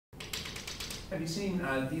Have you seen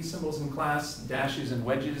these symbols in class, dashes and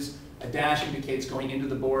wedges? A dash indicates going into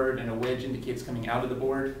the board, and a wedge indicates coming out of the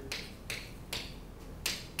board.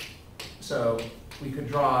 So we could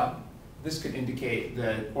draw, this could indicate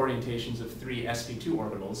the orientations of 3 sp2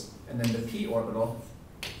 orbitals, and then the p orbital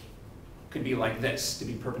could be like this, to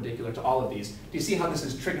be perpendicular to all of these. Do you see how this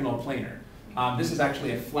is trigonal planar? This is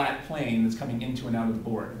actually a flat plane that's coming into and out of the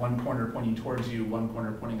board. One corner pointing towards you, one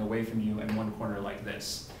corner pointing away from you, and one corner like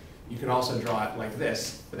this. You could also draw it like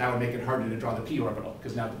this, but that would make it harder to draw the p orbital,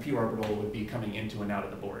 because now the p orbital would be coming into and out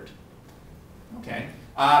of the board. Okay.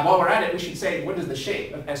 While we're at it, we should say, what is the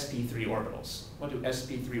shape of sp3 orbitals? What do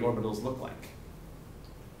sp3 orbitals look like?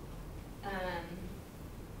 Kind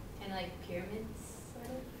of like pyramids, sort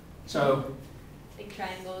of. So, like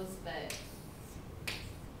triangles, but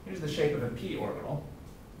here's the shape of a p orbital.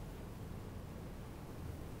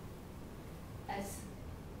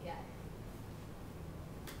 Yeah.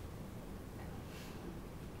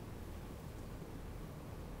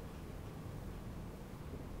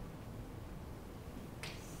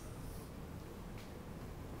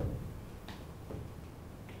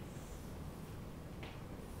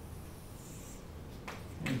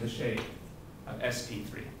 Here's the shape of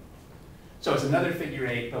sp3. So it's another figure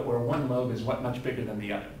 8, but where one lobe is much bigger than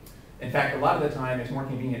the other. In fact, a lot of the time it's more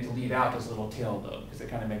convenient to leave out this little tail lobe, because it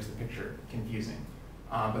kind of makes the picture confusing.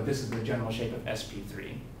 But this is the general shape of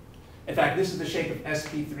sp3. In fact, this is the shape of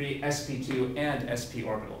sp3, sp2, and sp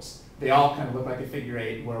orbitals. They all kind of look like a figure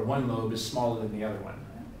 8, where one lobe is smaller than the other one.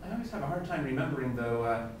 I always have a hard time remembering,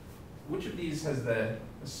 though, which of these has the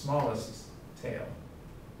smallest tail?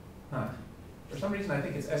 Huh. For some reason, I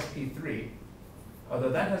think it's sp3.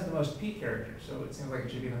 Although that has the most p characters, so it seems like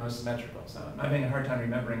it should be the most symmetrical. So I'm having a hard time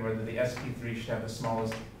remembering whether the sp3 should have the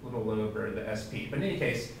smallest little lobe or the sp. But in any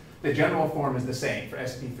case, the general form is the same for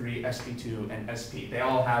sp3, sp2, and sp. They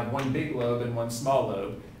all have one big lobe and one small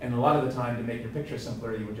lobe, and a lot of the time, to make your picture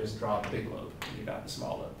simpler, you would just draw the big lobe and leave out the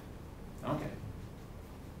small lobe. Okay.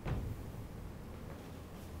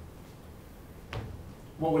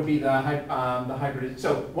 What would be the hybrid?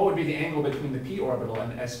 So what would be the angle between the p orbital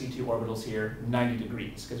and the sp2 orbitals here? 90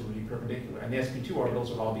 degrees, because it would be perpendicular. And the sp2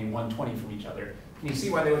 orbitals would all be 120 from each other. Can you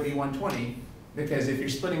see why they would be 120? Because if you're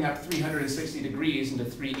splitting up 360 degrees into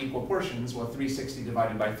 3 equal portions, well, 360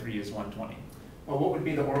 divided by 3 is 120. Well, what would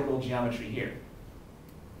be the orbital geometry here?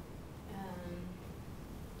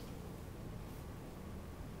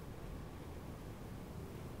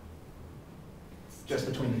 Just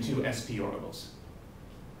between the 2 sp orbitals.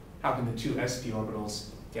 How can the 2 sp orbitals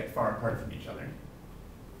get far apart from each other?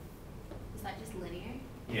 Is that just linear?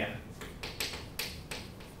 Yeah.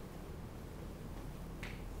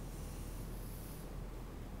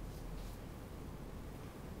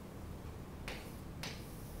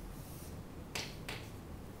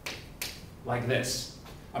 Like this.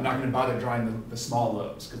 I'm not going to bother drawing the small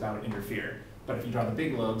lobes, because that would interfere. But if you draw the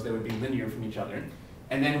big lobes, they would be linear from each other.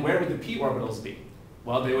 And then where would the p orbitals be?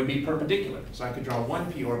 Well, they would be perpendicular. So I could draw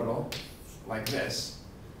one p orbital like this.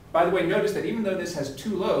 By the way, notice that even though this has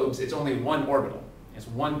 2 lobes, it's only one orbital. It's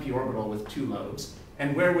one p orbital with 2 lobes.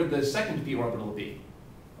 And where would the second p orbital be?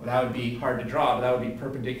 Well, that would be hard to draw, but that would be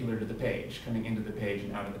perpendicular to the page, coming into the page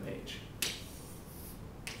and out of the page.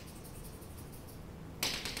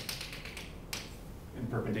 And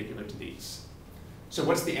perpendicular to these. So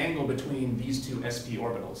what's the angle between these 2 sp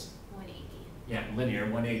orbitals? 180. Yeah, linear,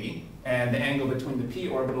 180. And the angle between the p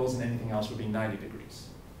orbitals and anything else would be 90 degrees.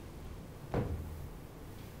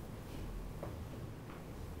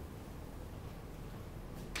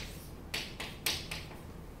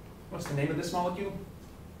 What's the name of this molecule?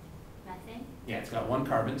 Methane? Yeah, it's got 1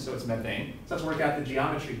 carbon, so it's methane. So let's work out the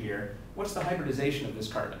geometry here. What's the hybridization of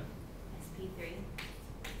this carbon? Sp3.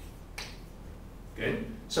 Good.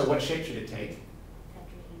 So what shape should it take?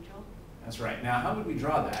 Tetrahedral. That's right. Now, how would we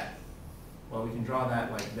draw that? Well, we can draw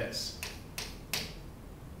that like this.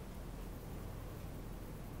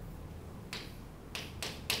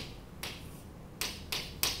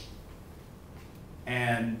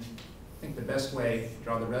 And I think the best way to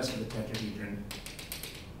draw the rest of the tetrahedron.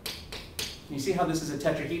 Can you see how this is a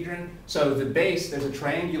tetrahedron? So the base, there's a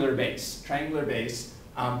triangular base. Triangular base.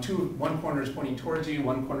 One corner is pointing towards you,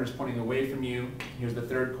 one corner is pointing away from you. Here's the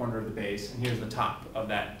third corner of the base, and here's the top of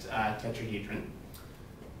that tetrahedron.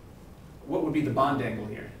 What would be the bond angle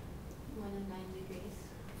here? 109 degrees.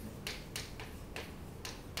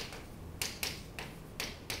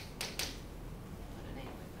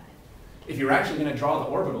 If you're actually going to draw the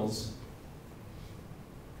orbitals,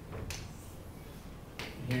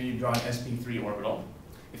 here you draw an sp3 orbital.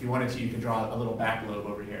 If you wanted to, you could draw a little back lobe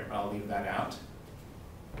over here, but I'll leave that out.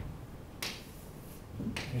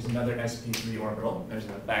 Here's Here's another sp3 orbital. There's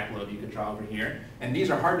a back lobe you could draw over here. And these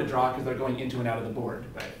are hard to draw because they're going into and out of the board,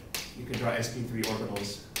 but you could draw sp3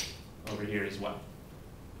 orbitals over here as well.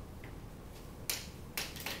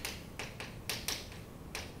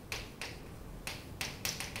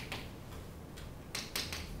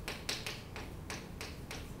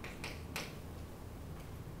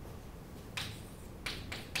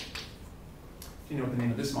 Do you know what the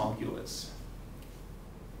name of this molecule is?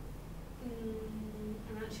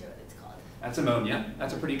 I'm not sure what it's called. That's ammonia.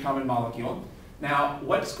 That's a pretty common molecule. Now,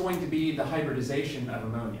 what's going to be the hybridization of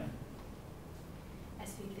ammonia?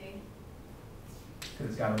 Sp3. Because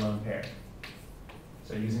it's got a lone pair.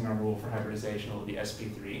 So using our rule for hybridization, it'll be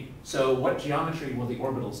sp3. So what geometry will the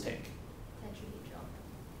orbitals take? Tetrahedral.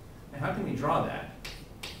 Now, how can we draw that?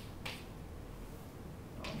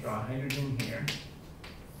 I'll draw a hydrogen here,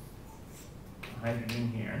 a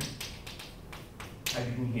hydrogen here,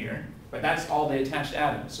 hydrogen here. But that's all the attached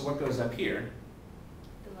atoms. So what goes up here?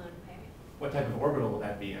 The lone pair. What type of orbital will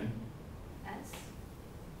that be in? S?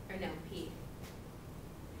 Or no, P.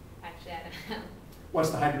 Actually, I don't know. What's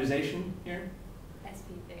the hybridization here?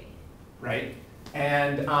 Sp3. Right?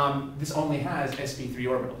 And this only has sp3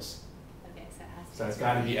 orbitals. Okay, so it has to So it's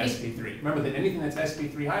got to be sp3. Remember that anything that's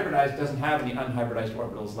sp3 hybridized doesn't have any unhybridized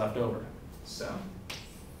orbitals left over. So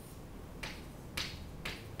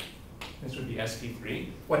this would be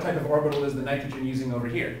sp3. What type of orbital is the nitrogen using over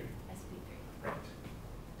here? Sp3. Right.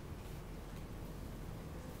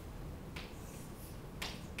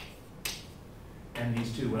 And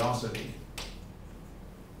these two would also be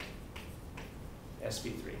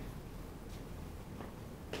sp3.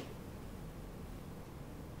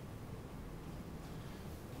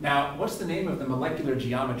 Now, what's the name of the molecular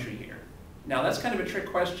geometry here? Now, that's kind of a trick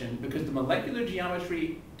question because the molecular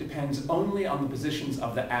geometry depends only on the positions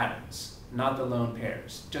of the atoms, not the lone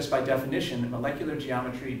pairs. Just by definition, molecular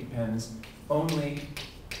geometry depends only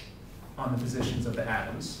on the positions of the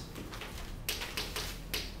atoms.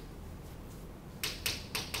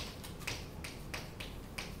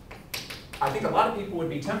 I think a lot of people would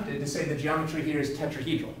be tempted to say the geometry here is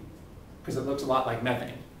tetrahedral because it looks a lot like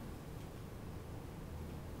methane.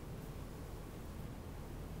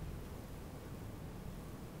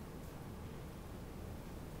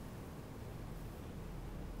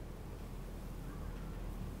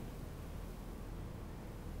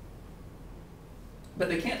 But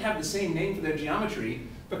they can't have the same name for their geometry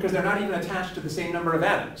because they're not even attached to the same number of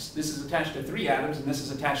atoms. This is attached to 3 atoms and this is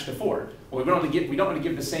attached to 4. Well, we don't want to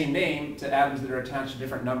give the same name to atoms that are attached to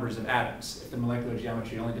different numbers of atoms if the molecular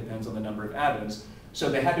geometry only depends on the number of atoms. So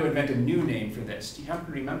they had to invent a new name for this. Do you happen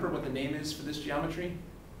to remember what the name is for this geometry?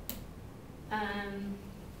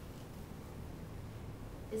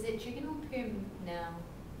 Is it Trigonal Pyramidal? No.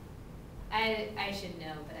 I should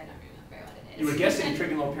know, but I don't remember what it is. You were guessing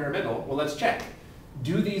Trigonal Pyramidal. Well, let's check.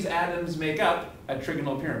 Do these atoms make up a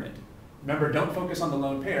trigonal pyramid? Remember, don't focus on the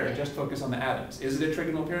lone pair, just focus on the atoms. Is it a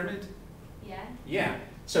trigonal pyramid? Yeah. Yeah.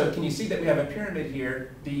 So can you see that we have a pyramid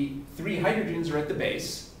here? The 3 hydrogens are at the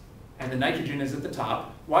base, and the nitrogen is at the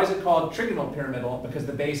top. Why is it called trigonal pyramidal? Because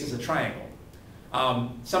the base is a triangle.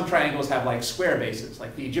 Some triangles have like square bases,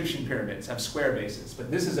 like the Egyptian pyramids have square bases, but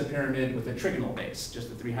this is a pyramid with a trigonal base, just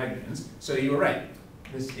the 3 hydrogens. So you were right.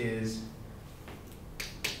 This is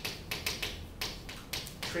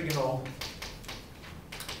trigonal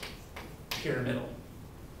pyramidal.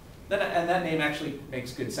 And that name actually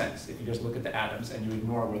makes good sense if you just look at the atoms and you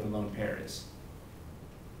ignore where the lone pair is.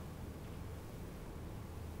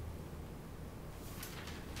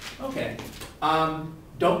 Okay,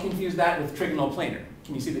 don't confuse that with trigonal planar.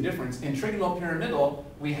 Can you see the difference? In trigonal pyramidal,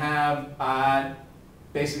 we have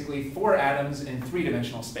basically 4 atoms in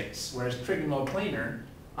 3-dimensional space, whereas trigonal planar,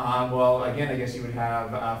 well, again, I guess you would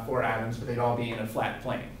have 4 atoms, but they'd all be in a flat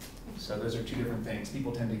plane. So those are 2 different things.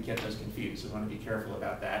 People tend to get those confused, so we want to be careful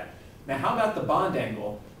about that. Now, how about the bond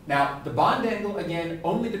angle? Now, the bond angle, again,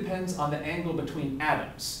 only depends on the angle between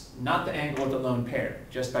atoms, not the angle of the lone pair,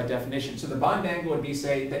 just by definition. So the bond angle would be,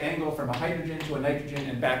 say, the angle from a hydrogen to a nitrogen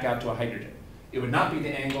and back out to a hydrogen. It would not be the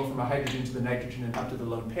angle from a hydrogen to the nitrogen and up to the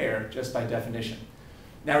lone pair, just by definition.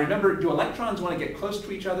 Now remember, do electrons want to get close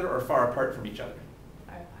to each other or far apart from each other?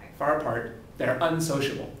 Far apart. Far apart. They're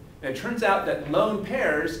unsociable. And it turns out that lone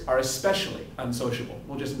pairs are especially unsociable.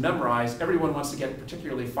 We'll just memorize, everyone wants to get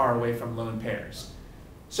particularly far away from lone pairs.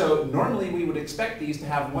 So normally we would expect these to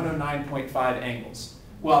have 109.5 angles.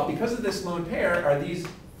 Well, because of this lone pair, are the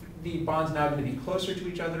bonds now going to be closer to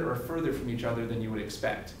each other or further from each other than you would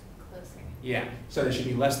expect? Closer. Yeah, so they should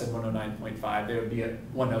be less than 109.5. They would be at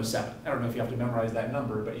 107. I don't know if you have to memorize that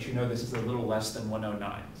number, but you should know this is a little less than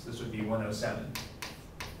 109. So this would be 107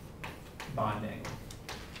 bond angle.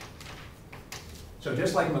 So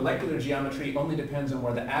just like molecular geometry only depends on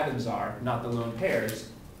where the atoms are, not the lone pairs,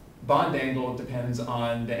 bond angle depends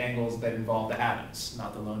on the angles that involve the atoms,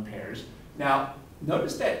 not the lone pairs. Now,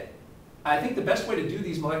 notice that I think the best way to do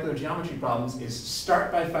these molecular geometry problems is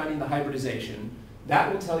start by finding the hybridization.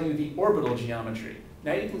 That will tell you the orbital geometry.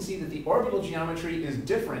 Now you can see that the orbital geometry is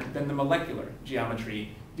different than the molecular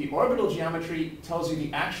geometry. The orbital geometry tells you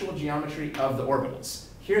the actual geometry of the orbitals.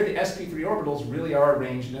 Here the Sp3 orbitals really are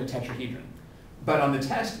arranged in a tetrahedron. But on the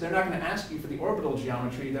test, they're not going to ask you for the orbital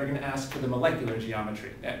geometry, they're going to ask for the molecular geometry.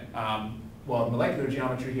 Well, the molecular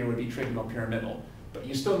geometry here would be trigonal pyramidal. But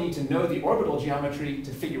you still need to know the orbital geometry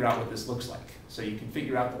to figure out what this looks like. So you can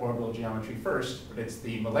figure out the orbital geometry first, but it's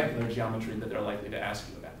the molecular geometry that they're likely to ask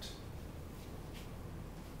you